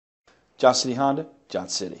Johnson City Honda,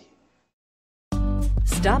 Johnson City.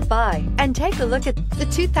 Stop by and take a look at the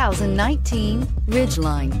 2019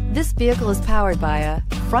 Ridgeline. This vehicle is powered by a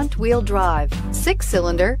front-wheel drive,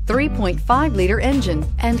 6-cylinder, 3.5-liter engine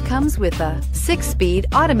and comes with a 6-speed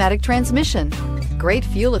automatic transmission. Great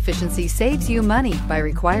fuel efficiency saves you money by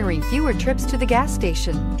requiring fewer trips to the gas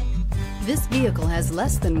station. This vehicle has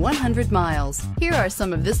less than 100 miles. Here are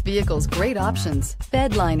some of this vehicle's great options: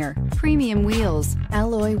 bed liner, premium wheels,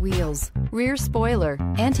 alloy wheels, rear spoiler,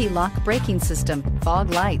 anti-lock braking system,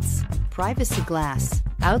 fog lights, privacy glass,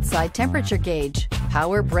 outside temperature gauge,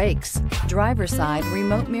 power brakes, driver's side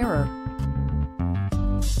remote mirror.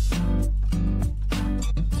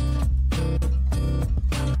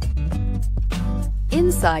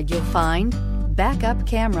 Inside you'll find backup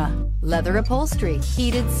camera, leather upholstery,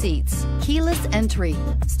 heated seats, keyless entry,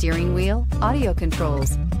 steering wheel audio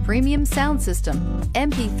controls, premium sound system,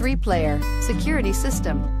 MP3 player, security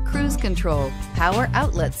system, cruise control, power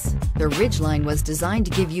outlets. The Ridgeline was designed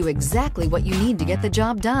to give you exactly what you need to get the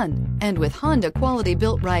job done. And with Honda quality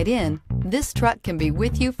built right in, this truck can be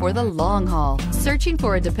with you for the long haul. Searching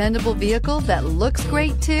for a dependable vehicle that looks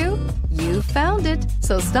great too? You found it,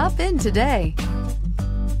 so stop in today.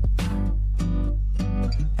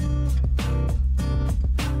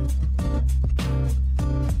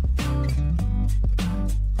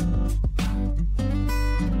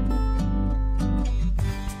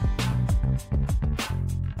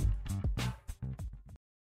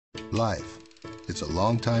 Life. It's a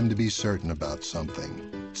long time to be certain about something.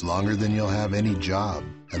 It's longer than you'll have any job,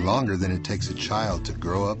 and longer than it takes a child to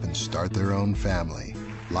grow up and start their own family.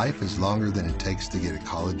 Life is longer than it takes to get a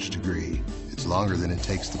college degree. It's longer than it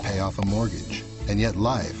takes to pay off a mortgage. And yet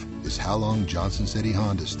life is how long Johnson City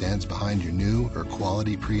Honda stands behind your new or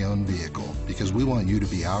quality pre-owned vehicle, because we want you to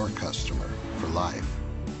be our customer for life.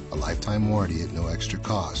 A lifetime warranty at no extra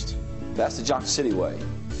cost. That's the Johnson City way.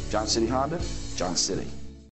 Johnson City Honda, Johnson City.